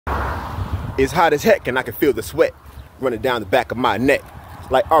It's hot as heck and I can feel the sweat running down the back of my neck.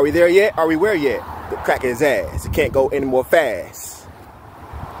 Like, are we there yet? Are we where yet? The crack in his ass. It can't go any more fast.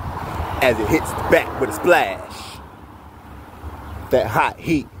 As it hits the back with a splash. That hot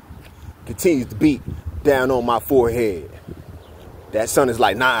heat continues to beat down on my forehead. That sun is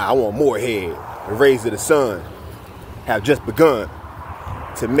like, nah, I want more head. The rays of the sun have just begun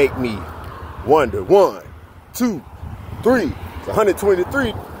to make me wonder. 1, 2, 3. It's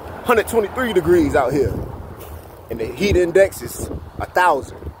 123 degrees out here. And the heat index is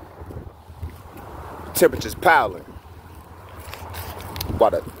 1,000. Temperature's piling.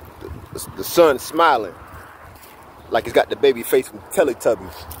 While the sun's smiling. Like it's got the baby face from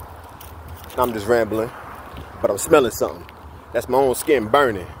Teletubbies. I'm just rambling. But I'm smelling something. That's my own skin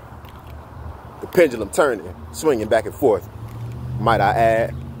burning. The pendulum turning, swinging back and forth. Might I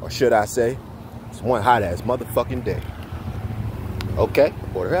add, or should I say, it's one hot ass motherfucking day. Okay,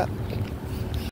 order up.